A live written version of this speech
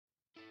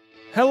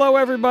Hello,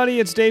 everybody.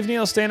 It's Dave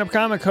Neal, stand-up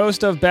comic,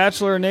 host of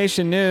Bachelor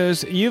Nation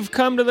News. You've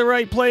come to the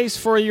right place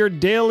for your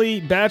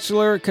daily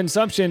Bachelor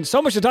consumption.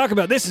 So much to talk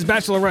about. This is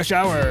Bachelor Rush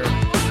Hour.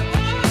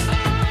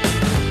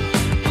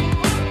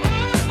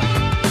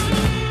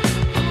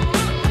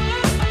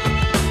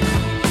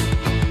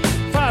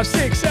 5,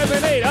 6,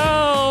 7, 8.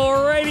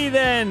 Alrighty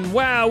then.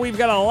 Wow, we've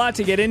got a lot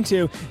to get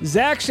into.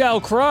 Zach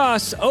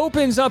Shallcross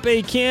opens up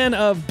a can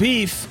of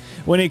beef.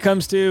 When it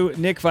comes to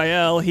Nick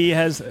Viall, he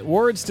has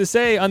words to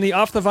say on the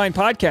Off the Vine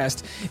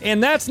podcast.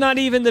 And that's not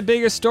even the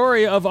biggest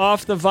story of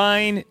Off the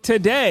Vine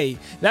today.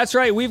 That's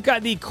right, we've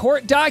got the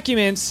court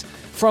documents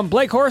from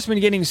Blake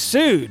Horstmann getting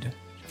sued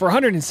for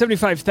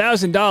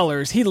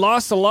 $175,000. He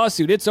lost the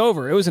lawsuit. It's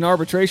over. It was an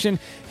arbitration.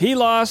 He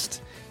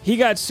lost. He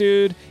got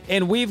sued.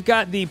 And we've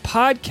got the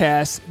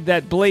podcast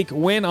that Blake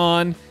went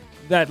on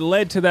that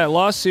led to that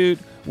lawsuit.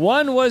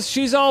 One was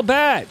She's All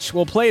Batch.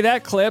 We'll play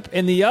that clip.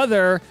 And the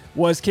other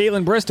was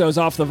Kaitlyn Bristow's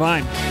Off the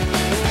Vine.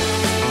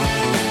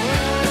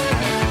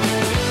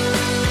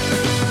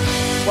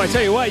 Well, I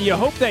tell you what, you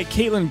hope that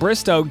Kaitlyn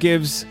Bristow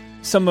gives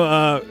some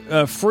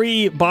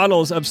free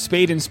bottles of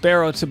Spade and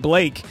Sparrow to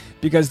Blake,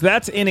 because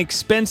that's an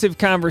expensive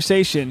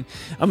conversation.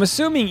 I'm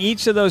assuming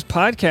each of those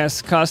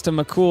podcasts cost him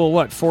a cool,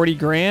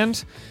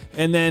 $40,000?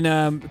 And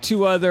then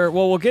two other,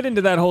 well, we'll get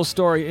into that whole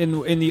story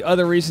in the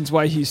other reasons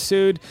why he's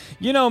sued.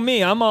 You know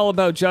me, I'm all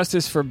about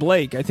justice for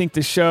Blake. I think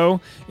the show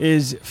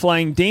is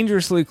flying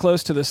dangerously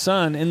close to the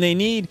sun, and they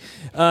need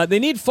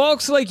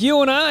folks like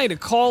you and I to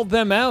call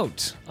them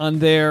out on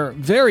their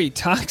very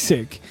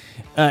toxic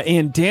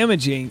and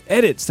damaging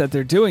edits that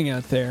they're doing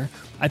out there.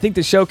 I think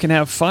the show can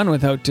have fun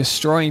without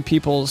destroying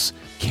people's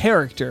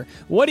character.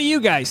 What do you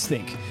guys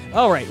think?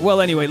 All right, well,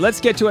 anyway, let's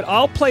get to it.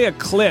 I'll play a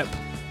clip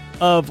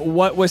of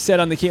what was said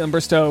on the Kaitlyn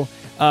Bristow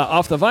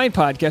Off the Vine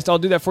podcast. I'll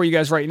do that for you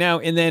guys right now.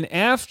 And then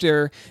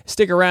after,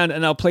 stick around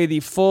and I'll play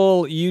the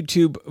full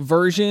YouTube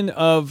version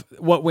of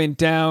what went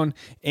down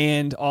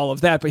and all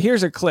of that. But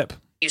here's a clip.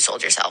 You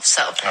sold yourself,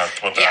 so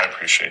well, I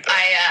appreciate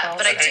that.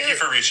 But I thank you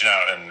for reaching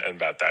out and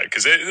about that,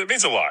 because it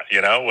means a lot,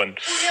 when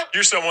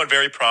you're someone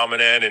very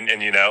prominent and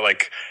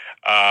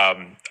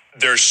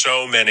there's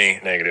so many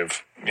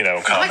negative,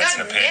 comments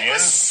and opinions. Nick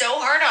was so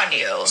hard on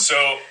you.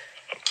 So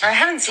I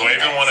haven't seen do I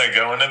even want to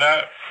go into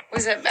that?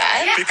 Was it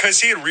bad? Yeah.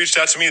 Because he had reached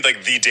out to me the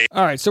day.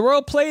 All right, so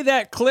we'll play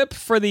that clip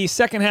for the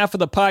second half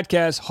of the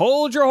podcast.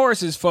 Hold your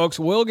horses, folks.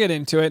 We'll get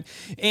into it.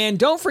 And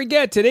don't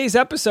forget, today's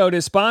episode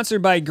is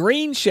sponsored by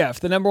Green Chef,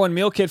 the #1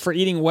 meal kit for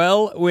eating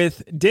well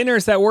with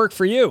dinners that work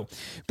for you.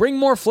 Bring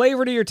more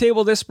flavor to your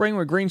table this spring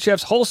with Green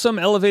Chef's wholesome,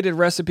 elevated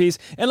recipes.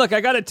 And look,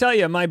 I got to tell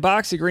you, my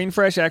box of Green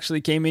Fresh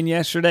actually came in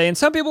yesterday. And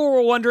some people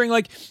were wondering,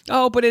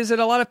 but is it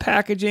a lot of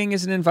packaging?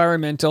 Is it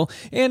environmental?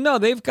 And no,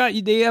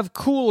 they have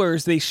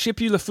coolers they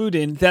ship you the food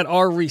in that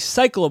are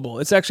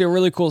recyclable. It's actually a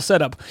really cool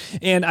setup.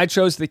 And I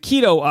chose the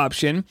keto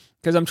option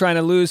because I'm trying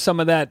to lose some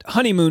of that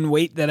honeymoon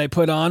weight that I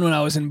put on when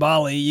I was in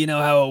Bali. You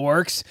know how it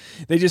works.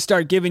 They just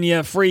start giving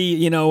you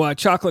free,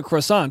 chocolate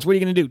croissants. What are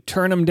you going to do?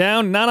 Turn them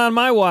down? Not on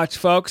my watch,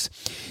 folks.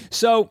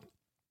 So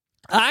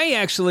I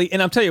actually,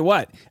 and I'll tell you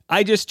what,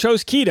 I just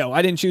chose keto.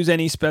 I didn't choose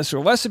any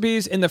special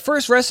recipes. And the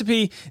first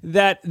recipe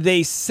that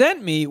they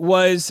sent me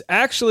was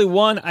actually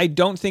one I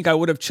don't think I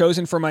would have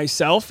chosen for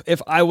myself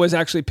if I was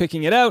actually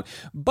picking it out.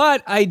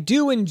 But I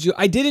did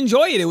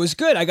enjoy it. It was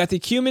good. I got the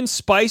cumin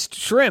spiced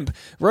shrimp,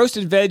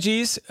 roasted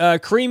veggies,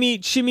 creamy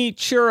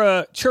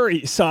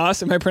chimichurri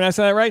sauce. Am I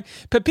pronouncing that right?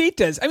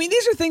 Pepitas. I mean,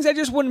 these are things I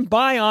just wouldn't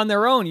buy on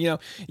their own. You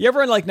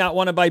ever not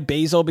want to buy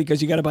basil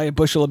because you got to buy a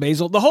bushel of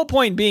basil? The whole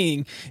point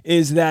being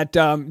is that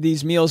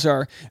these meals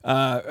are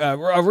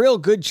a real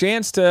good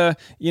chance to,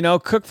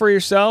 cook for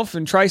yourself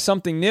and try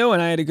something new.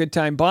 And I had a good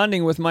time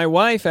bonding with my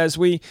wife as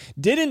we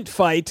didn't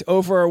fight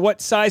over what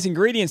size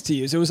ingredients to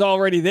use. It was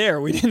already there.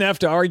 We didn't have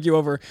to argue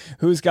over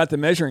who's got the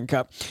measuring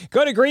cup.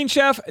 Go to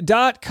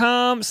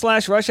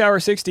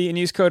greenchef.com/rushhour60 and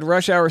use code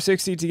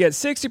rushhour60 to get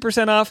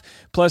 60% off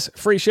plus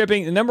free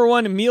shipping. The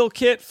 #1 meal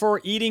kit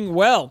for eating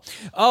well.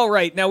 All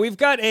right. Now we've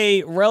got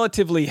a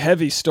relatively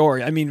heavy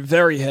story. I mean,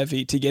 very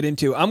heavy to get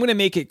into. I'm going to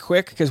make it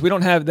quick because we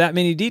don't have that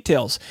many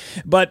details.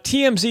 But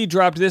TMZ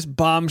dropped this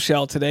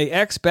bombshell today.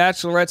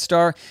 Ex-Bachelorette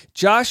star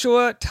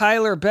Joshua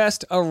Tyler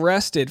Best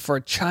arrested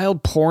for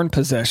child porn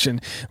possession.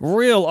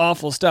 Real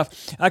awful stuff.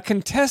 A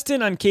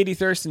contestant on Katie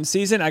Thurston's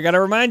season. I got to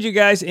remind you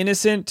guys,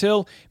 innocent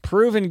till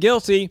proven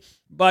guilty.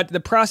 But the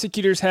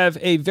prosecutors have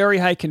a very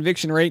high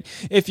conviction rate.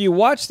 If you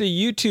watch the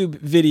YouTube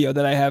video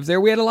that I have there,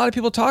 we had a lot of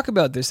people talk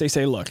about this. They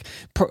say, look,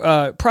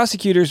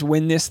 prosecutors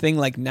win this thing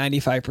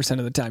 95%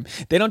 of the time.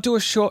 They don't do a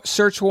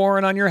search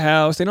warrant on your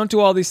house. They don't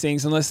do all these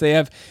things unless they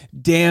have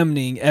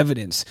damning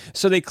evidence.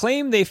 So they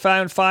claim they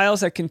found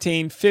files that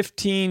contain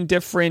 15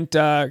 different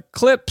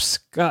clips,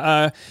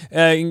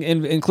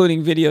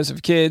 including videos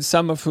of kids,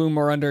 some of whom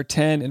are under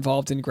 10,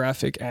 involved in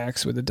graphic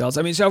acts with adults.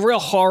 I mean, it's a real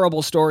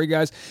horrible story,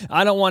 guys.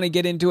 I don't want to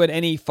get into it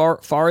any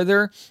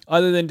farther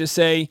other than to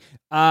say,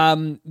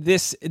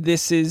 this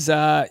is,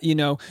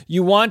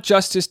 you want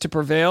justice to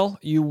prevail.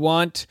 You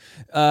want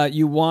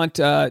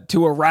to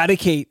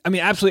eradicate,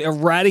 absolutely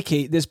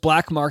eradicate this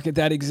black market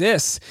that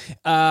exists.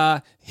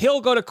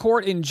 He'll go to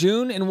court in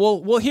June, and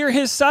we'll hear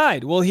his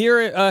side. We'll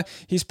hear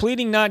he's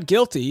pleading not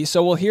guilty,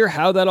 so we'll hear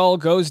how that all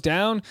goes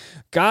down.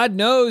 God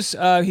knows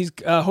he's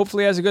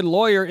hopefully has a good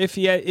lawyer. If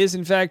he is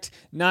in fact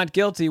not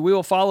guilty, we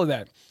will follow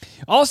that.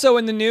 Also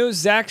in the news,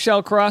 Zach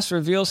Shallcross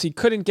reveals he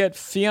couldn't get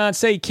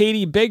fiancée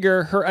Katie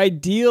Bigger her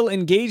ideal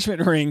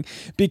engagement ring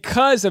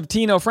because of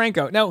Tino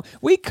Franco. Now,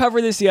 we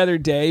covered this the other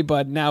day,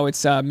 but now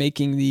it's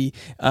making the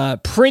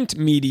print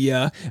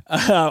media.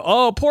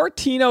 Poor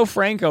Tino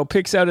Franco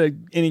picks out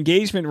an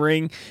engagement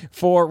ring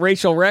for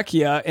Rachel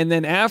Recchia, and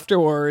then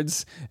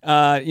afterwards,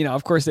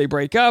 of course they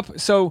break up.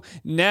 So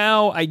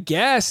now I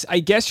guess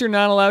you're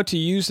not allowed to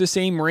use the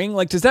same ring.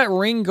 Like, does that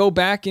ring go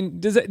back in?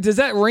 Does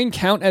that ring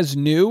count as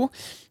new?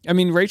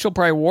 Rachel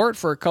probably wore it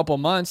for a couple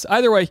months.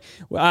 Either way,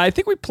 I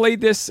think we played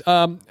this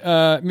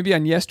maybe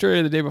on yesterday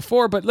or the day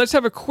before, but let's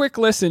have a quick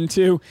listen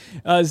to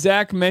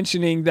Zach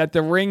mentioning that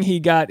the ring he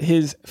got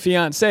his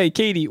fiancée,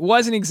 Katie,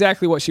 wasn't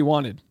exactly what she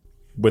wanted.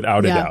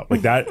 Without a doubt.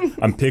 Like that,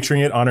 I'm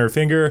picturing it on her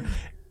finger.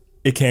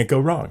 It can't go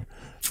wrong.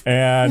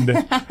 And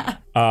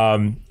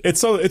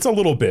it's a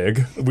little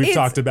big. We've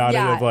talked about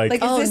it of like is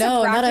this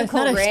a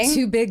practical ring?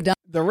 Too big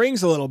The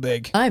ring's a little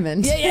big.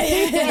 diamond.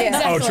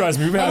 Yeah. Oh, trust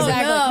me, we've had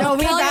Exactly. No,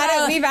 we've had it.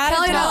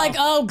 Kelly and I like,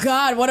 oh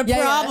God, what a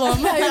problem.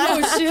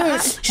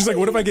 Shoot. She's like,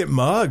 what if I get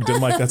mugged?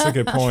 I'm like, that's a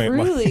good point.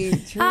 Truly.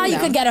 you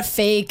could get a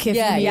fake. If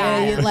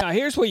Now,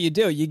 here's what you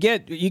do. You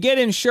get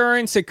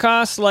insurance. It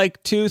costs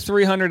like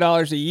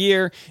 $200-$300 a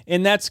year,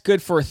 and that's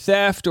good for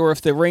theft or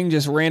if the ring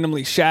just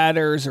randomly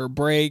shatters or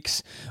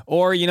breaks,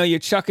 or you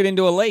chuck it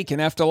into a lake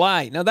and have to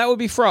lie. Now that would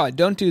be fraud.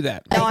 Don't do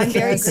that. No, I'm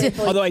very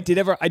grateful. Although I did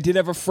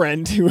have a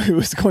friend who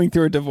was going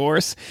through a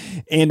divorce,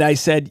 and I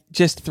said,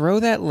 just throw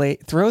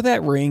that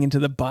ring into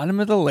the bottom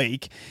of the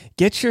lake,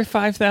 get your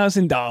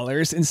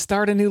 $5,000, and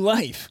start a new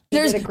life.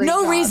 There's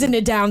no reason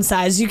to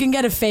downsize. You can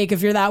get a fake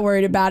if you're that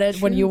worried about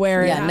it when you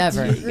wear it. Yeah,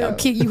 never.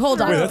 You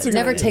hold on.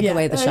 Never take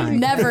away the shine.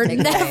 Never take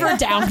away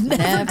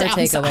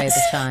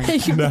the shine.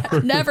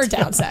 Never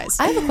downsize.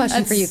 I have a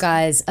question for you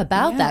guys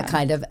about that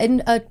kind of,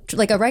 in a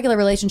regular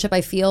relationship.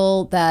 I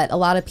feel that a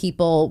lot of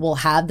people will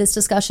have this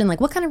discussion, like,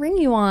 what kind of ring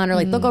you want, or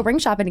like they'll go ring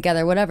shopping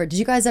together, whatever. Did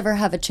you guys ever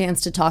have a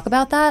chance to talk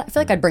about that? I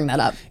feel like I'd bring that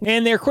up.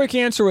 And their quick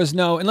answer was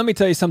no. And let me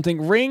tell you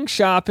something. Ring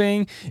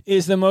shopping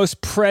is the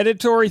most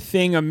predatory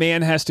thing a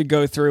man has to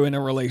go through in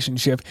a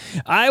relationship.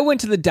 I went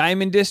to the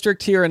Diamond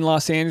District here in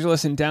Los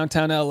Angeles in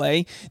downtown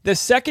LA. The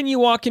second you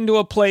walk into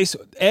a place,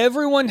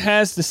 everyone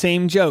has the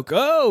same joke.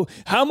 Oh,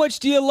 how much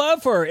do you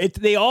love her?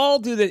 They all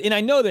do that. And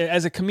I know that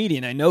as a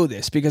comedian, I know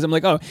this because I'm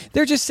like, oh,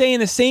 they're just saying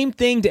the same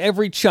thing to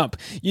every chump.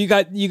 You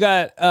got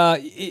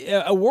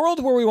a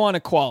world where we want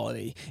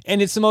equality,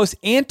 and it's the most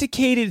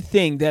antiquated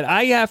thing that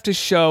I have to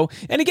show.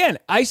 And again,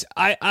 I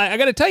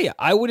got to tell you,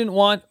 I wouldn't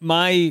want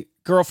my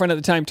girlfriend at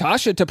the time,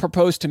 Tasha, to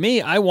propose to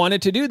me. I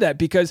wanted to do that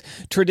because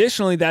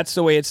traditionally that's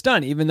the way it's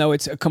done, even though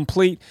it's a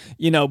complete,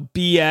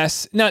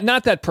 BS.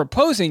 Not that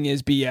proposing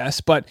is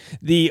BS, but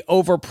the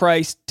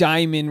overpriced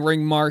diamond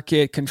ring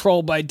market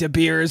controlled by De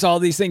Beers, all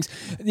these things,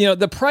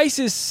 the price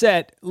is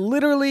set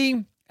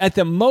literally at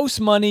the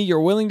most money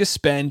you're willing to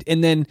spend,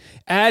 and then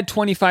add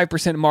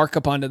 25%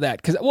 markup onto that.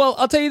 Because,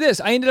 I'll tell you this,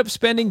 I ended up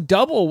spending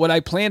double what I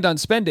planned on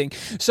spending.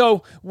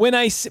 So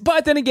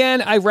but then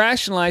again, I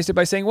rationalized it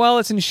by saying, well,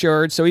 it's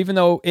insured. So even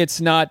though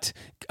it's not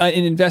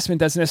an investment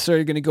that's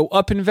necessarily going to go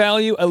up in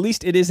value, at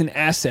least it is an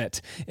asset.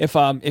 If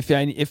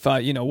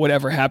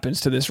whatever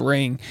happens to this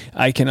ring,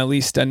 I can at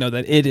least know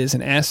that it is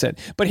an asset.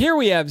 But here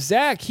we have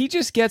Zach. He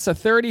just gets a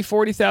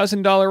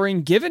 $30,000-$40,000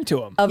 ring given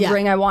to him.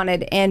 Ring I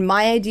wanted, and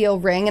my ideal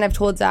ring, and I've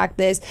told Zach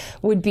this,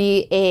 would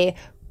be a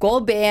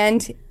gold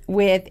band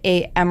with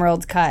a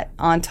emerald cut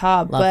on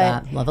top. Love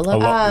that.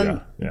 Love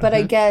it. But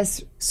I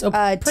guess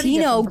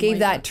Tino gave ring.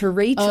 that to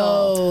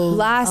Rachel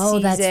last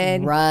season.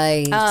 That's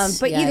right.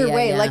 But either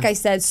way, like I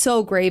said,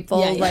 so grateful.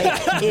 Like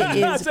it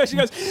is. So she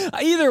goes,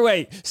 either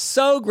way,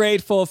 so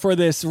grateful for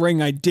this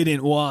ring I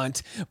didn't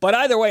want. But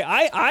either way,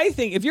 I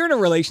think if you're in a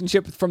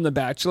relationship from The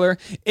Bachelor,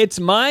 it's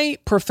my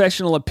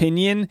professional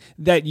opinion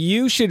that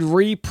you should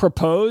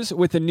re-propose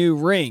with a new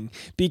ring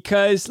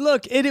because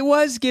look, it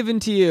was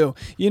given to you.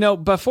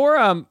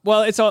 Before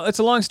it's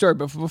a long story,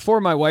 but before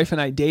my wife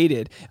and I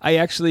dated, I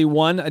actually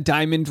won a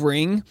diamond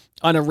ring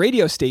on a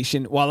radio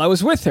station while I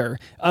was with her.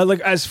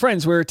 As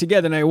friends, we were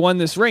together and I won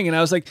this ring and I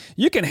was like,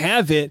 you can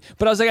have it.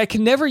 But I was like, I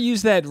can never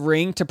use that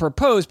ring to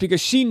propose because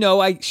she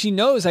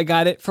knows I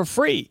got it for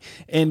free.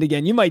 And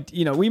again,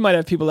 we might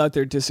have people out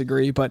there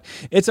disagree, but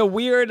it's a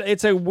weird,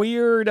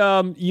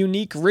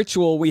 unique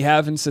ritual we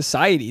have in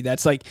society.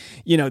 That's like,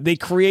 they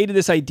created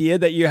this idea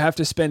that you have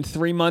to spend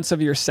 3 months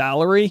of your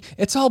salary.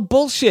 It's all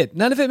bullshit.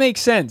 None of it makes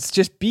sense.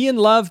 Just be in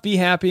love, be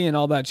happy, and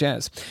all that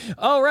jazz.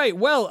 All right.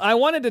 Well, I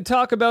wanted to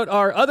talk about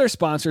our other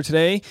sponsor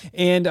today.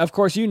 And of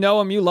course, you know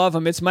them, you love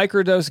them. It's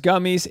Microdose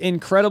Gummies,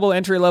 incredible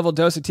entry-level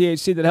dose of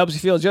THC that helps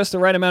you feel just the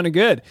right amount of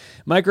good.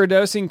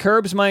 Microdosing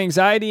curbs my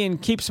anxiety and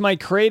keeps my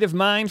creative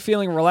mind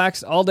feeling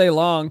relaxed all day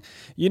long.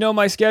 You know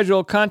my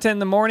schedule, content in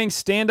the morning,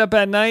 stand up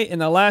at night, and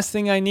the last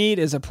thing I need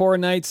is a poor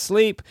night's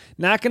sleep.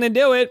 Not going to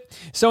do it.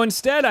 So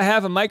instead, I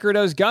have a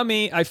microdose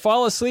gummy. I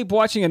fall asleep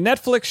watching a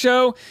Netflix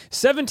show.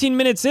 17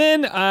 minutes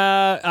in,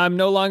 I'm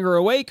no longer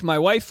awake. My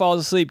wife falls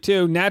asleep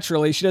too.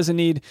 Naturally, she doesn't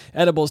need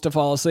edibles to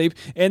fall asleep.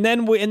 And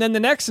then the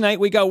next night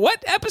we go,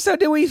 what episode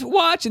did we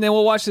watch? And then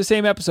we'll watch the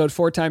same episode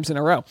 4 times in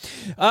a row.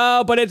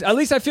 But at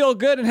least I feel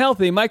good and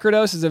healthy.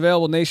 Microdose is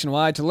available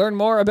nationwide. To learn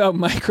more about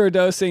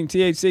microdosing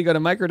THC, go to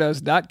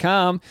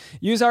microdose.com.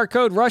 Use our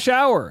code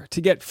RUSHHOUR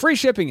to get free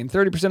shipping and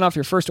 30% off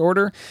your first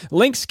order.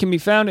 Links can be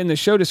found in the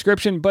show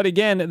description. But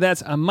again,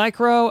 that's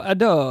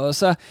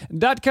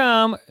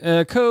microdose.com,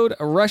 code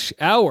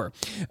RUSHHOUR.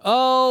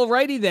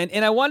 Alrighty then.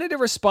 And I wanted to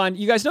respond.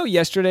 You guys know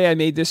yesterday I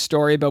made this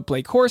story about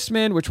Blake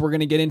Horstmann, which we're going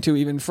to get into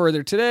even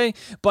further today.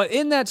 But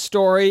in that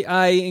story,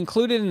 I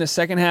included in the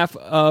second half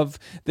of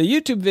the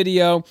YouTube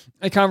video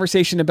a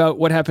conversation about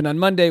what happened on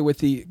Monday with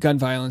the gun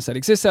violence that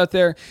exists out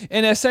there,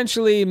 and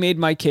essentially made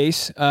my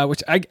case,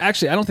 which I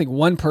don't think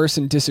one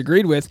person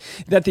disagreed with,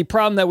 that the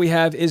problem that we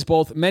have is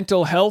both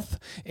mental health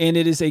and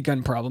it is a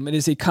gun problem. It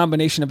is a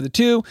combination of the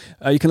two.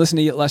 You can listen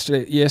to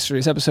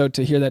yesterday's episode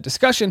to hear that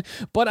discussion.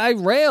 But I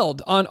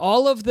railed on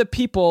all of the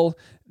people.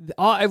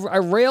 I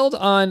railed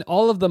on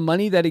all of the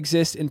money that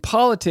exists in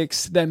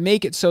politics that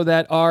make it so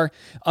that our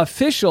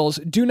officials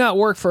do not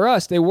work for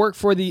us. They work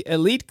for the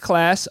elite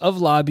class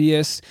of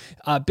lobbyists,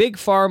 big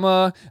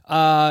pharma,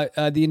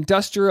 the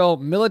industrial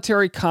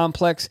military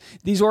complex,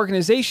 these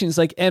organizations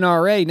like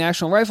NRA,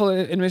 National Rifle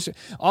Administration,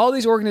 all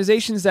these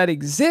organizations that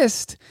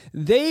exist,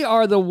 they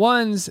are the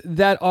ones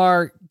that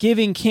are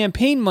giving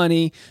campaign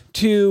money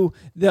to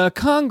the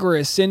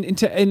Congress and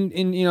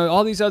you know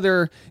all these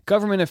other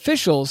government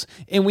officials,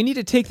 and we need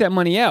to take that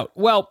money out.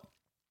 Well,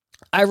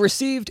 I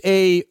received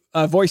a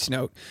voice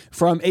note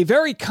from a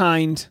very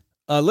kind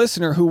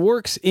listener who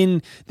works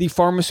in the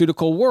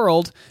pharmaceutical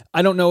world.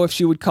 I don't know if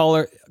she would call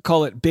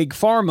it big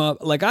pharma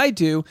like I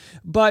do,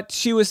 but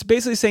she was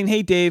basically saying,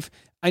 "Hey, Dave,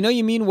 I know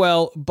you mean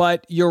well,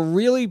 but you're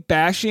really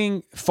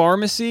bashing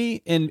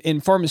pharmacy and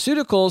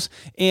pharmaceuticals.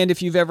 And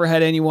if you've ever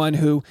had anyone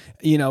who,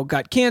 you know,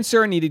 got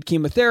cancer and needed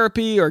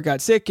chemotherapy or got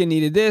sick and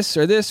needed this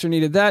or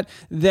needed that,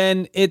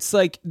 then it's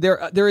like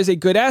there is a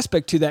good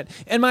aspect to that."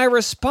 And my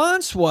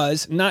response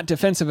was not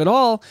defensive at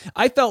all.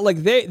 I felt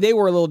like they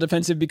were a little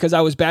defensive because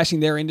I was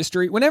bashing their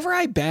industry. Whenever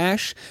I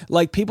bash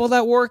like people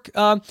that work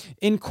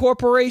in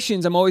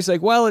corporations, I'm always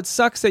like, well, it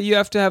sucks that you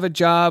have to have a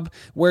job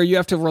where you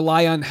have to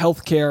rely on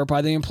healthcare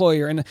by the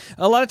employer. And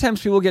a lot of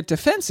times people get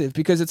defensive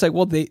because it's like,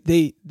 well, they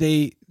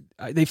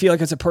feel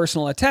like it's a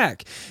personal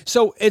attack.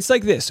 So it's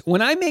like this: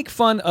 when I make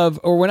fun of,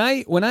 or when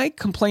I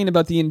complain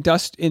about the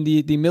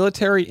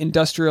military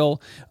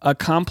industrial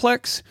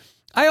complex,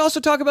 I also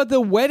talk about the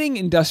wedding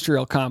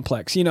industrial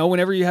complex. You know,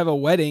 whenever you have a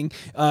wedding,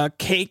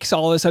 cakes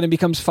all of a sudden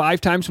becomes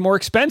 5 times more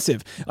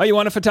expensive. Oh, you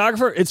want a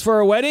photographer? It's for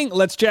a wedding?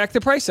 Let's jack the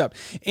price up.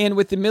 And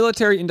with the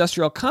military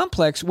industrial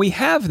complex, we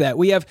have that.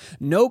 We have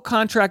no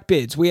contract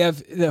bids. We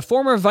have the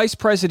former Vice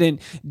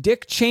President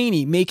Dick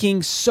Cheney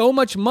making so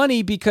much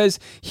money because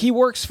he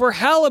works for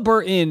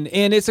Halliburton,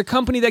 and it's a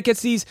company that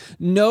gets these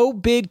no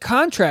bid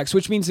contracts,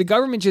 which means the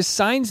government just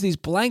signs these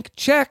blank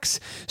checks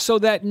so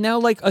that now,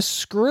 like a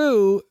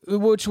screw,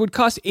 which would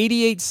cost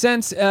 88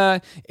 cents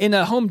in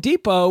a Home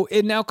Depot,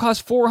 it now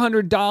costs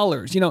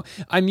 $400. You know,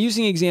 I'm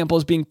using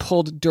examples being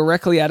pulled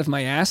directly out of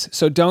my ass,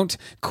 so don't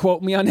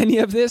quote me on any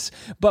of this.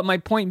 But my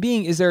point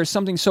being is there is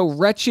something so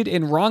wretched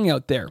and wrong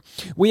out there.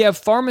 We have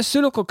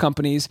pharmaceutical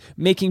companies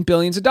making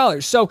billions of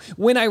dollars. So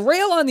when I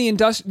rail on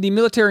the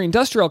military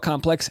industrial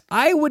complex,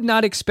 I would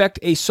not expect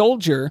a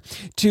soldier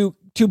to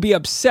be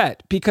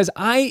upset because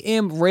I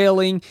am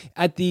railing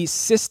at the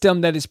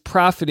system that is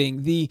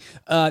profiting, the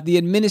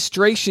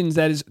administrations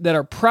that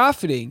are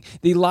profiting,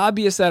 the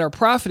lobbyists that are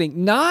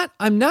profiting.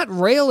 I'm not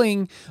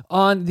railing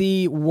on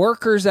the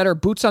workers that are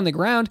boots on the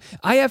ground.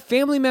 I have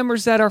family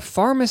members that are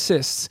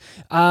pharmacists.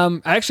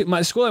 Actually,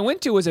 my school I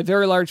went to was a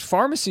very large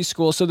pharmacy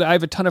school, so that I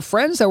have a ton of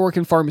friends that work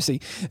in pharmacy.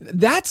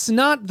 That's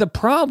not the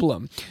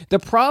problem. The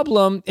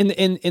problem, and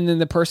then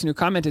the person who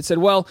commented said,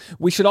 well,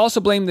 we should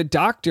also blame the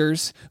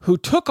doctors who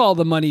took all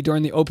the money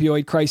during the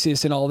opioid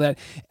crisis and all that.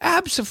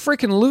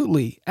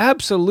 Absolutely.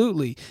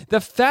 The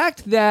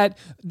fact that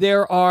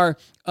there are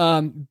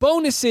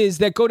bonuses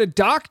that go to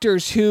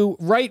doctors who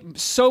write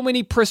so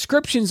many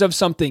prescriptions of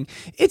something,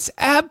 it's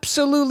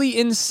absolutely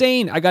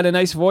insane. I got a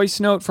nice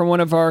voice note from one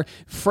of our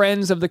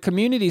friends of the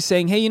community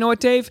saying, hey, you know what,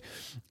 Dave?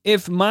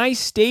 If my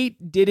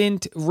state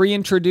didn't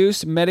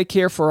reintroduce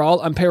Medicare for all,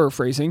 I'm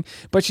paraphrasing,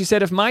 but she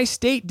said, if my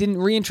state didn't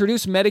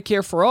reintroduce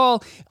Medicare for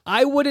all,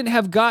 I wouldn't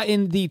have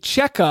gotten the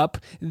checkup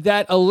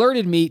that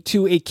alerted me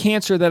to a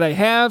cancer that I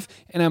have.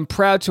 And I'm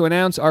proud to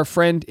announce our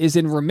friend is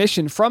in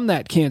remission from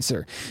that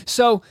cancer.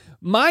 So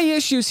my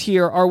issues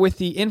here are with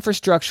the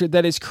infrastructure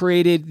that has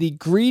created the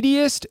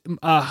greediest,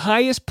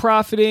 highest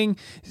profiting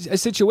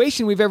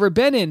situation we've ever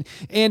been in.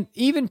 And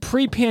even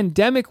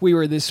pre-pandemic, we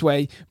were this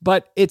way.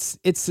 But it's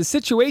the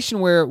situation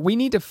where we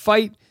need to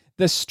fight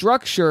the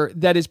structure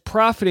that is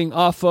profiting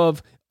off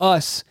of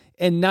us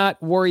and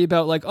not worry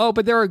about like, oh,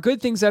 but there are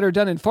good things that are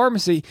done in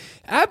pharmacy.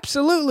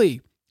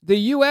 Absolutely. The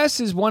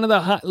U.S. is one of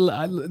the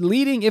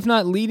leading, if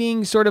not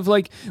leading, sort of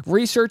like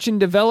research and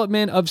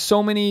development of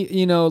so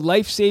many,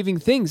 life-saving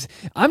things.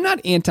 I'm not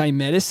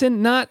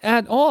anti-medicine, not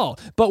at all.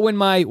 But when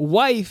my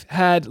wife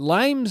had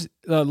Lyme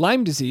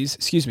disease,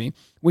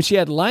 when she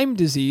had Lyme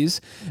disease,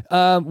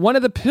 one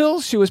of the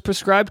pills she was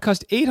prescribed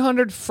cost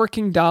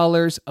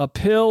 $800 a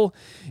pill.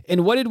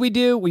 And what did we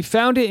do? We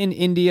found it in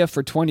India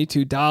for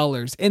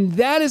 $22. And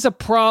that is a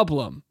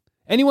problem.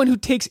 Anyone who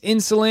takes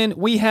insulin,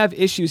 we have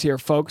issues here,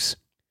 folks.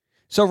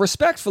 So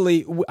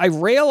respectfully, I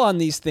rail on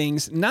these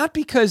things, not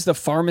because the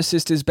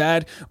pharmacist is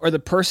bad or the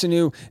person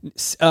who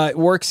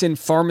works in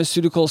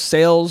pharmaceutical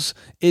sales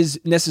is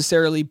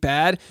necessarily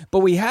bad, but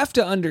we have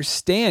to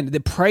understand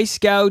the price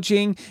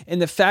gouging and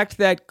the fact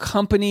that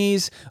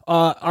companies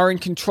are in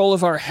control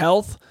of our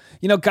health.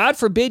 God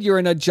forbid you're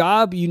in a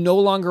job you no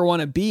longer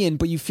want to be in,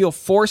 but you feel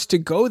forced to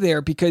go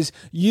there because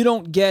you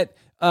don't get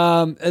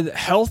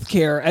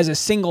healthcare as a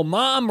single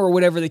mom or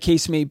whatever the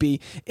case may be.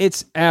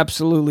 It's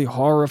absolutely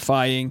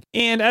horrifying.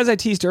 And as I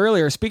teased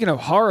earlier, speaking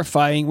of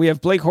horrifying, we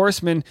have Blake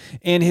Horstmann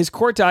and his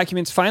court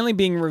documents finally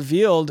being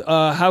revealed,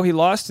 how he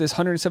lost this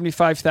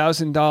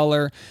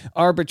 $175,000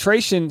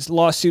 arbitration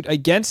lawsuit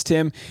against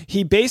him.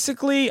 He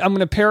basically, I'm going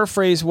to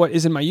paraphrase what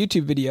is in my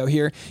YouTube video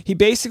here. He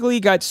basically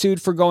got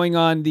sued for going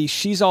on the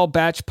She's All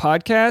Batch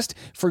podcast,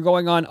 for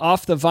going on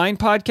Off the Vine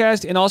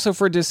podcast, and also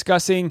for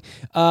discussing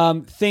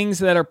things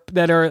that are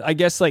I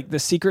guess like the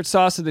secret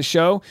sauce of the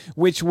show,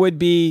 which would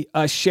be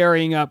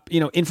sharing up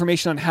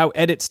information on how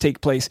edits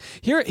take place.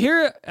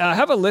 Here,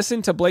 have a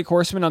listen to Blake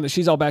Horstmann on the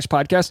She's All Batch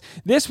podcast.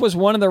 This was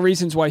one of the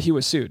reasons why he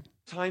was sued.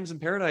 Times in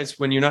paradise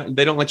when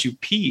they don't let you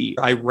pee.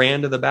 I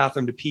ran to the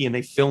bathroom to pee and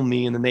they filmed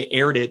me and then they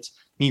aired it,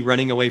 me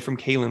running away from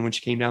Kaylin when she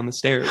came down the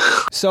stairs.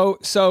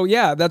 So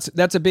yeah, that's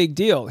a big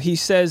deal. He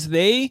says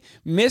they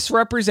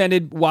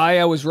misrepresented why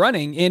I was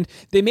running, and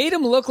they made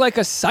him look like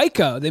a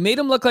psycho. They made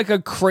him look like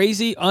a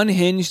crazy,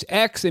 unhinged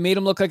ex. They made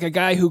him look like a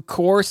guy who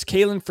coerced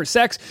Kaylin for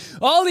sex.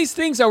 All these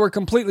things that were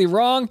completely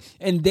wrong,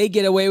 and they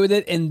get away with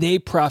it, and they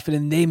profit,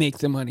 and they make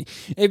the money.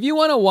 If you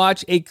want to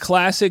watch a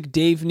classic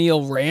Dave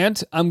Neal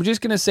rant, I'm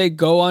just going to say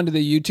go onto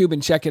the YouTube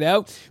and check it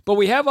out. But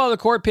we have all the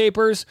court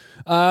papers.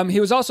 He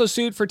was also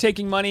sued for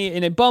taking money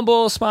in a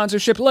Bumble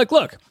sponsorship.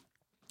 Look,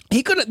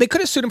 they could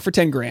have sued him for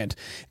 $10,000.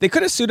 They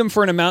could have sued him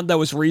for an amount that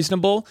was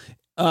reasonable.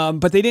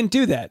 But they didn't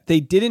do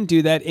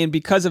that. And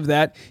because of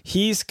that,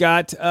 he's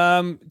got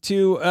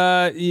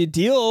to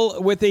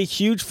deal with a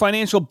huge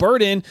financial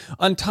burden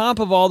on top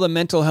of all the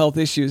mental health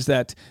issues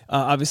that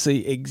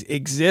obviously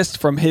exist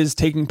from his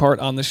taking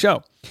part on the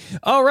show.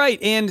 All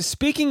right, and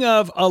speaking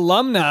of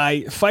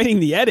alumni fighting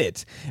the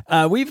edit,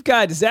 we've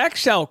got Zach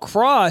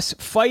Shallcross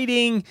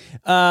fighting,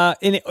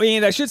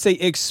 and I should say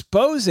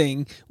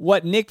exposing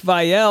what Nick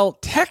Viall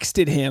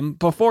texted him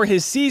before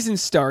his season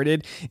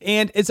started.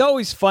 And it's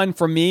always fun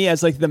for me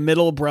as like the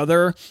middle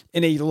brother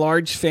in a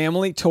large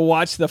family to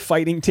watch the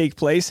fighting take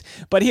place.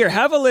 But here,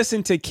 have a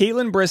listen to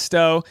Caitlin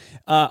Bristow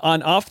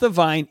on Off the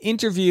Vine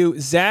interview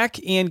Zach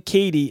and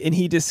Katie, and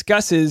he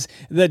discusses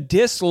the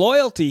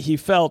disloyalty he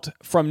felt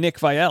from Nick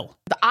Viall.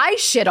 I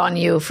shit on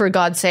you, for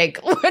God's sake,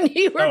 when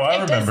you were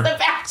picked as the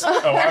Bachelor.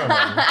 I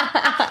remember.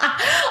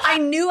 I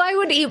knew I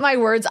would eat my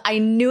words. I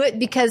knew it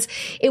because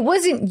it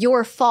wasn't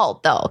your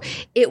fault, though.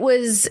 It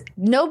was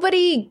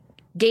nobody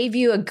gave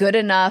you a good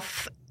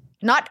enough.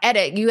 Not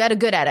edit. You had a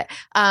good edit.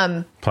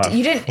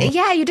 You didn't.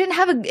 Yeah, you didn't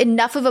have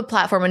enough of a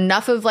platform,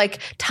 enough of like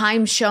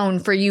time shown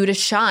for you to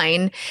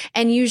shine.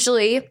 And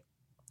usually,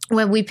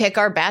 when we pick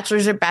our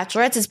bachelors or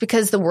bachelorettes, it's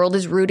because the world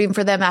is rooting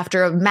for them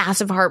after a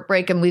massive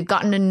heartbreak, and we've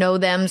gotten to know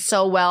them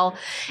so well.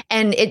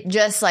 And it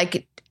just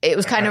like it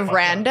was kind of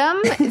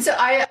random. So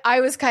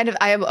I was kind of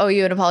I owe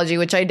you an apology,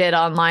 which I did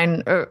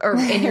online or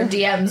in your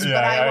DMs.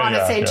 But I want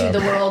to say to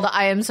the world,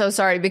 I am so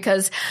sorry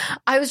because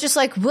I was just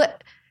like,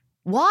 what?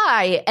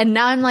 Why? And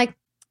now I'm like,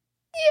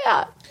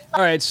 yeah. All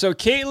right, so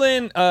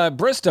Caitlin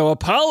Bristow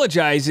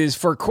apologizes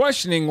for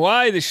questioning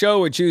why the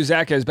show would choose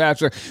Zach as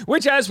Bachelor,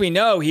 which, as we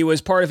know, he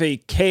was part of a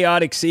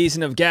chaotic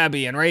season of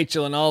Gabby and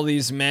Rachel and all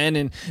these men,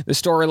 and the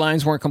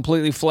storylines weren't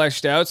completely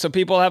fleshed out, so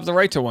people have the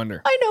right to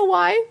wonder. I know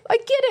why. I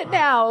get it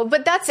now.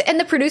 But and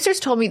the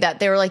producers told me that.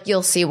 They were like,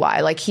 you'll see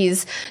why. Like,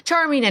 he's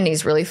charming, and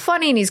he's really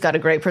funny, and he's got a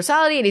great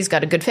personality, and he's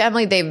got a good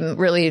family. They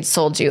really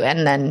sold you,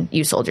 and then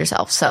you sold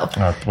yourself. So,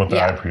 I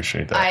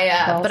appreciate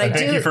that. But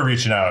thank you for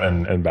reaching out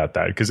and about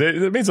that, because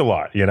it means a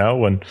lot,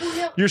 when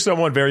you're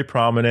someone very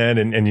prominent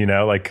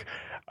and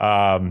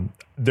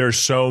there's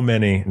so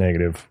many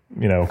negative,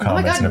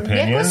 comments and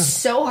opinions. Nick was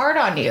so hard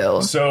on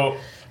you. So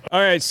All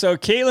right, so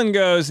Caitlin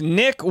goes,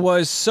 Nick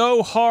was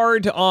so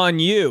hard on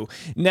you.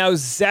 Now,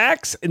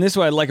 Zach's, and this is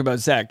what I like about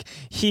Zach,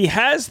 he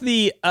has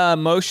the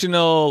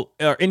emotional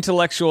or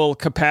intellectual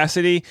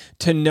capacity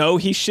to know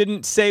he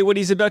shouldn't say what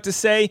he's about to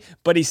say,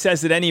 but he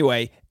says it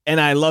anyway,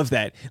 and I love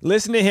that.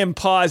 Listen to him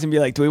pause and be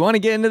like, do we want to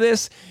get into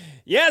this?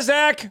 Yeah,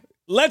 Zach,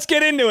 let's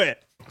get into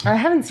it. I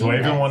haven't seen Do I it.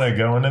 even want to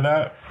go into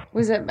that?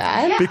 Was it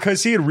bad?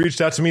 Because he had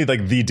reached out to me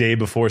like the day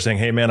before saying,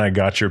 hey man, I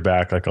got your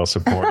back. Like I'll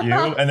support you.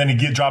 And then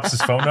he drops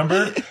his phone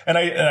number and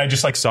I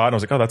just like saw it and I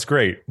was like, oh, that's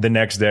great. The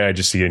next day I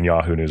just see in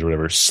Yahoo News or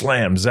whatever,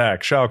 slam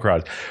Zach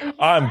Shawcross.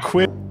 I'm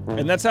quit.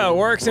 And that's how it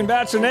works in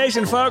Bachelor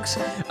Nation, folks.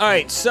 All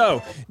right,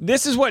 so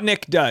this is what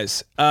Nick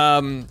does.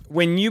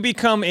 When you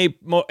become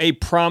a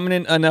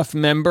prominent enough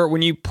member,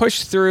 when you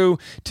push through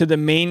to the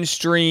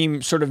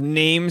mainstream sort of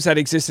names that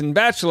exist in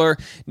Bachelor,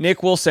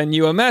 Nick will send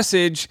you a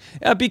message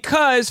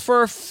because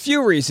for a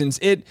few reasons.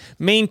 It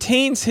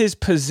maintains his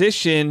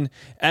position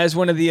as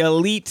one of the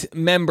elite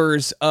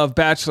members of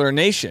Bachelor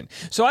Nation.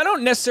 So I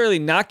don't necessarily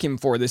knock him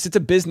for this. It's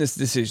a business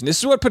decision. This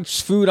is what puts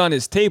food on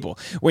his table.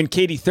 When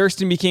Katie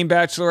Thurston became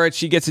Bachelorette,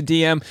 she gets a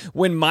DM.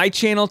 When my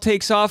channel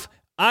takes off,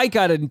 I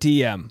got a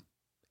DM.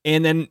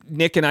 And then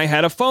Nick and I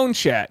had a phone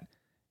chat.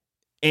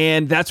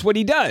 And that's what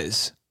he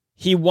does.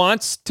 He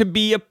wants to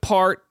be a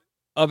part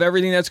of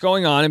everything that's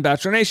going on in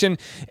Bachelor Nation.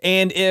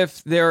 And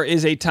if there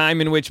is a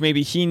time in which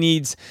maybe he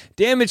needs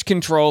damage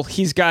control,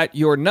 he's got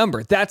your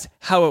number. That's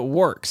how it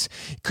works.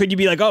 Could you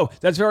be like, oh,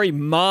 that's very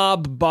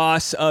mob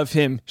boss of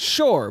him?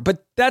 Sure,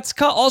 but that's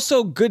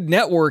also good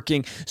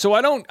networking. So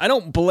I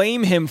don't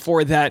blame him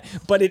for that,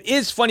 but it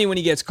is funny when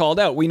he gets called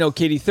out. We know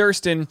Katie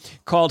Thurston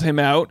called him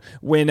out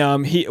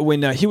when he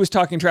was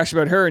talking trash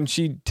about her, and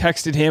she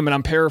texted him, and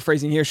I'm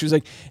paraphrasing here. She was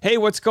like, hey,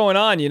 what's going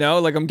on? You know,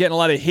 like I'm getting a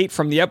lot of hate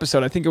from the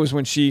episode. I think it was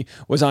when she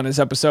was on his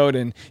episode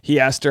and he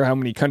asked her how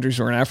many countries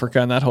were in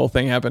Africa and that whole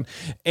thing happened.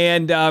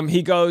 And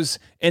he goes,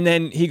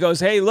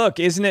 hey, look,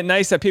 isn't it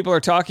nice that people are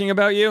talking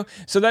about you?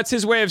 So that's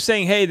his way of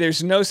saying, hey,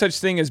 there's no such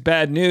thing as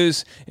bad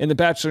news in the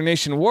Bachelor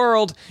Nation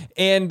world.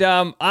 And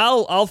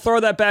I'll throw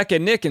that back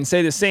at Nick and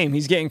say the same.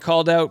 He's getting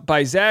called out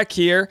by Zach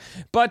here,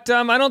 but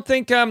I don't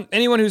think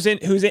anyone who's in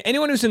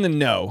the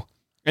know,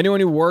 anyone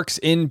who works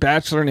in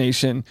Bachelor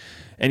Nation,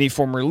 any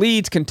former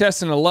leads,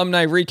 contestant,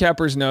 alumni,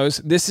 recappers knows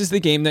this is the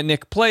game that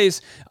Nick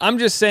plays. I'm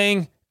just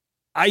saying,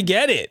 I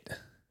get it.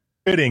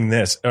 Fitting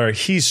this, or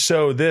he's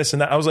so this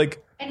and that. I was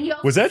like,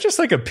 was that just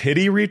like a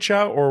pity reach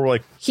out, or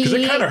like because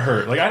it kind of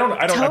hurt? Like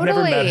I've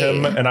never met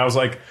him, and I was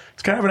like,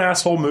 it's kind of an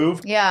asshole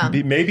move. Yeah,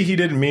 maybe he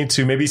didn't mean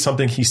to. Maybe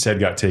something he said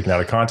got taken out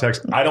of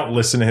context. I don't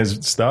listen to his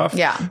stuff.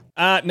 Yeah.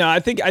 No, I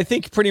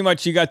think pretty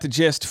much you got the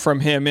gist from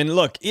him. And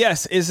look,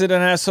 yes, is it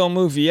an asshole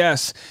move?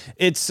 Yes,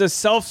 it's a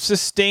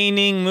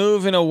self-sustaining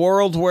move in a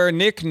world where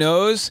Nick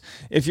knows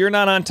if you're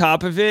not on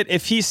top of it,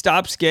 if he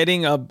stops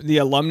getting the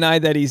alumni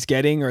that he's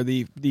getting or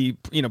the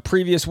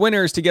previous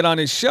winners to get on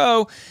his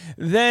show,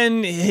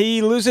 then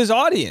he loses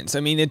audience.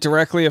 I mean, it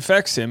directly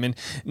affects him. And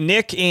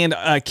Nick and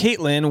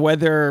Caitlin,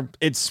 whether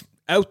it's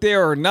out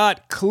there or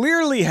not,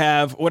 clearly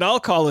have what I'll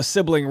call a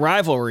sibling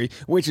rivalry,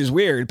 which is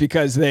weird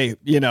because they,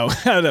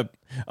 had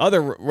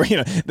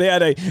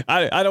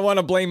I don't want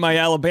to blame my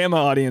Alabama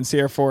audience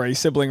here for a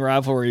sibling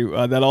rivalry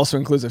that also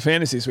includes a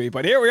fantasy suite,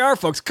 but here we are,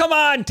 folks. Come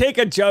on, take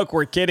a joke.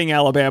 We're kidding,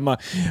 Alabama.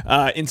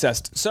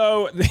 Incest.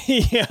 So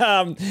he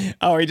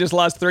just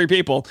lost 3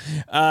 people.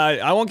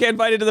 I won't get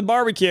invited to the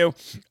barbecue.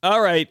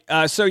 All right.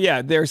 So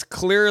yeah, there's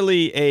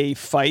clearly a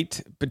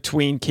fight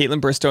between Caitlin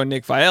Bristow and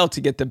Nick Viall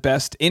to get the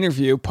best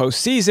interview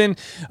postseason.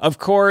 Of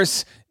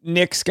course,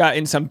 Nick's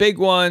gotten some big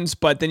ones,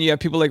 but then you have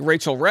people like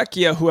Rachel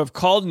Recchia who have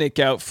called Nick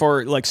out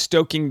for like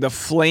stoking the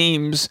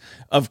flames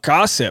of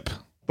gossip.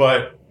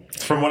 But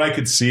from what I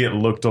could see, it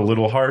looked a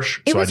little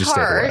harsh. It so was I just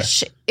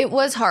harsh. It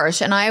was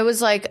harsh. And I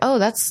was like, oh,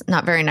 that's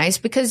not very nice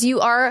because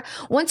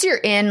once you're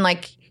in,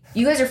 like,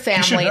 you guys are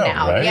family know,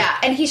 now. right? Yeah.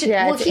 And he should,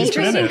 Yeah, well, it's he's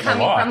interesting for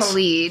coming from lots. a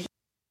lead.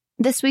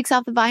 This week's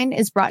Off the Vine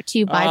is brought to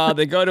you by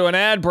They go to an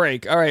ad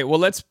break. All right, well,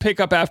 let's pick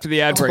up after the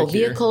ad break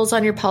here. vehicles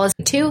on your policy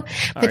too.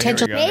 All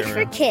Potential right, here we go, here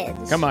we go.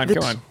 kids. Come on.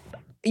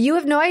 You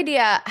have no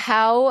idea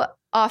how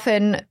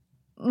often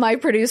my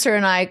producer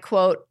and I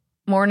quote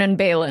Mornin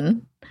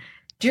Balin.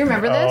 Do you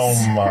remember this?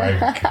 Oh my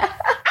God.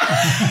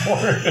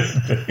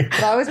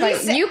 That was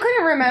you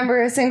couldn't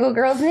remember a single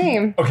girl's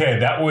name. Okay,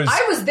 that was.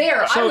 I was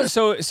there.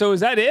 So is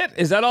that it?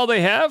 Is that all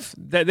they have?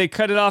 That they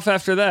cut it off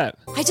after that?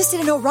 I just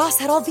didn't know Ross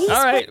had all these.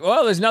 All right.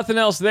 Well, there's nothing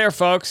else there,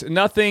 folks.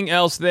 Nothing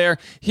else there.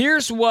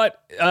 Here's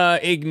what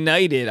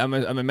ignited. I'm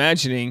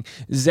imagining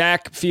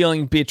Zach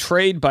feeling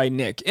betrayed by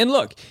Nick. And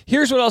look,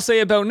 here's what I'll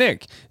say about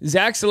Nick.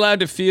 Zach's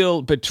allowed to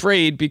feel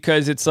betrayed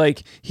because it's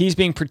like he's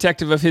being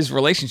protective of his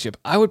relationship.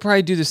 I would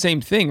probably do the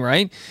same thing,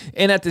 right?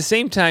 And at the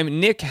same time,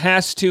 Nick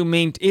has to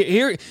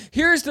maintain.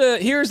 Here's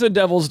the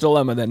devil's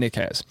dilemma that Nick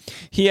has.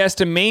 He has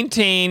to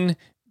maintain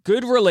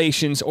good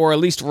relations, or at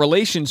least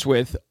relations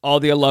with all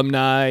the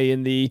alumni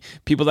and the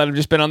people that have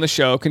just been on the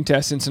show,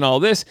 contestants and all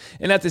this.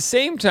 And at the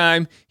same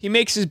time, he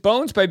makes his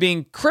bones by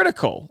being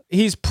critical.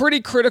 He's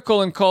pretty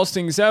critical and calls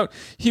things out.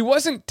 He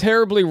wasn't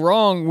terribly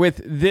wrong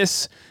with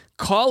this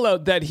call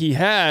out that he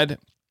had.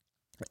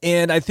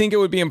 And I think it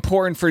would be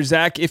important for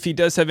Zach, if he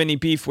does have any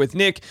beef with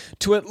Nick,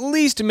 to at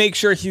least make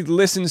sure he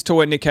listens to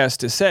what Nick has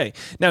to say.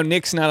 Now,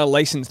 Nick's not a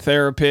licensed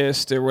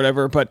therapist or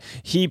whatever, but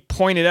he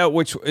pointed out,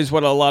 which is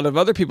what a lot of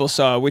other people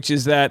saw, which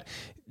is that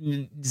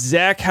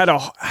Zach had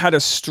a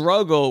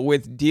struggle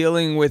with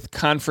dealing with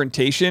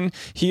confrontation.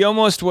 He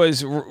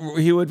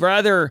would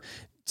rather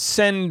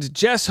send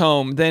Jess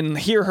home than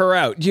hear her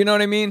out. Do you know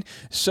what I mean?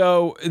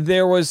 So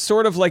there was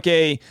sort of like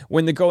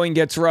when the going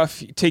gets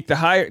rough, take the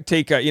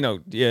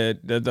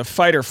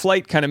fight or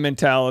flight kind of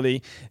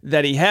mentality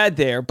that he had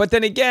there. But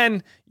then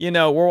again,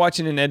 we're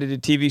watching an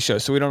edited TV show,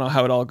 so we don't know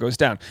how it all goes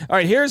down. All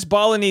right, here's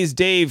Balinese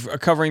Dave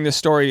covering this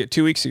story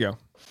 2 weeks ago.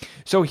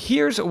 So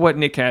here's what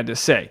Nick had to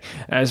say.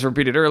 As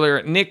repeated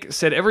earlier, Nick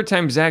said every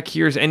time Zach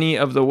hears any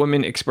of the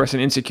women express an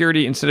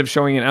insecurity, instead of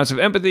showing an ounce of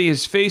empathy,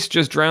 his face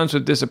just drowns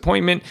with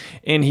disappointment.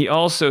 And he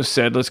also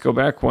said, let's go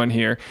back one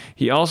here.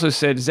 He also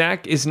said,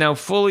 Zach is now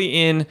fully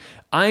in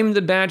I'm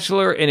the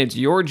Bachelor, and it's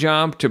your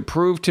job to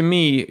prove to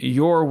me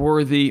you're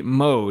worthy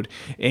mode.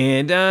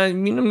 And,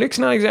 Nick's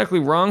not exactly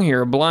wrong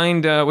here. A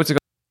blind,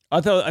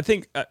 I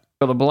think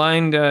the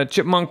blind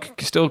chipmunk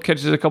still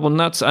catches a couple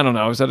nuts. I don't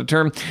know. Is that a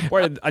term?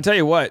 Well, I tell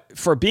you what,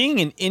 for being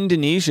in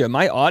Indonesia,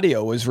 my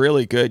audio was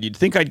really good. You'd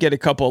think I'd get a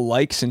couple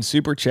likes and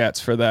super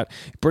chats for that.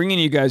 Bringing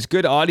you guys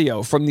good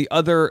audio from the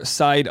other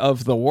side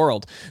of the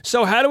world.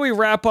 So how do we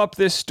wrap up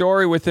this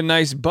story with a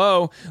nice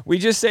bow? We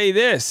just say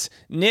this.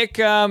 Nick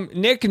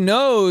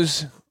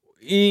knows...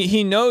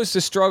 He knows the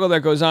struggle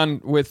that goes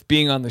on with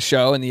being on the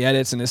show and the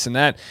edits and this and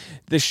that.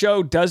 The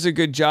show does a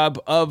good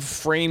job of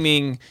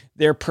framing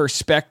their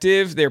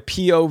perspective, their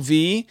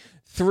POV,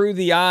 through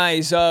the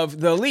eyes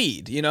of the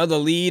lead. The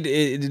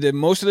lead,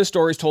 most of the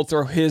story is told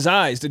through his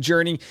eyes, the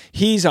journey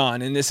he's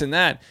on and this and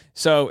that.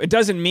 So it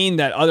doesn't mean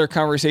that other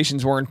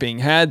conversations weren't being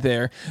had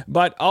there.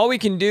 But all we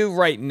can do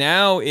right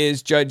now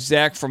is judge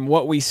Zach from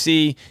what we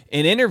see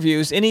in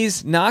interviews, and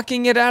he's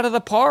knocking it out of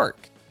the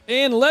park.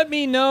 And let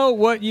me know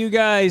what you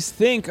guys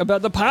think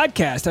about the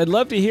podcast. I'd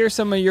love to hear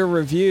some of your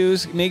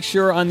reviews. Make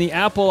sure on the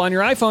Apple, on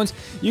your iPhones,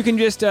 you can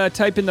just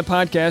type in the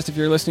podcast if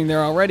you're listening there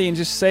already, and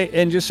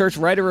just search,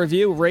 write a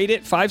review, rate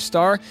it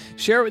 5-star,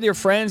 share it with your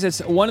friends. It's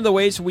one of the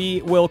ways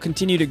we will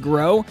continue to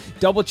grow.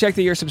 Double check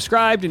that you're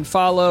subscribed and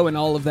follow and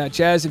all of that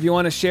jazz. If you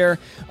want to share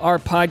our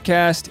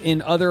podcast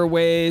in other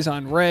ways,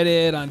 on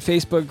Reddit, on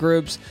Facebook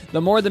groups,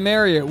 the more the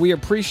merrier. We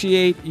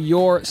appreciate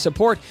your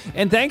support.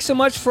 And thanks so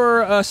much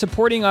for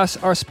supporting us,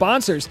 our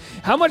sponsors.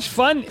 How much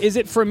fun is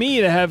it for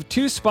me to have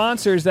two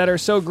sponsors that are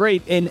so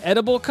great, an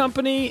edible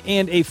company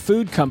and a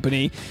food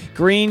company,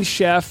 Green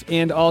Chef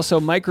and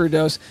also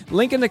Microdose.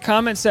 Link in the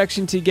comment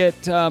section to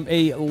get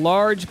a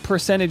large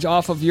percentage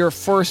off of your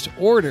first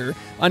order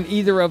on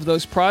either of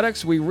those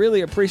products. We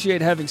really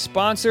appreciate having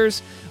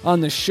sponsors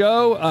on the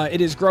show. It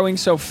is growing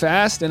so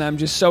fast, and I'm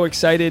just so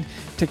excited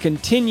to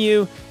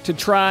continue to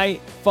try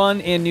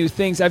fun and new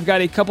things. I've got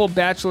a couple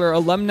Bachelor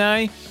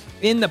alumni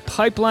in the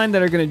pipeline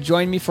that are going to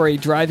join me for a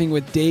Driving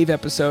with Dave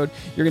episode.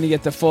 You're going to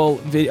get the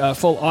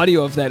full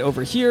audio of that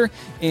over here,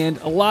 and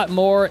a lot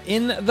more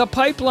in the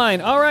pipeline.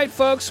 All right,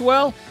 folks.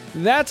 Well,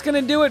 that's going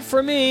to do it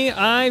for me.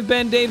 I've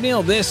been Dave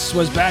Neal. This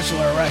was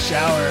Bachelor Rush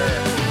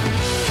Hour.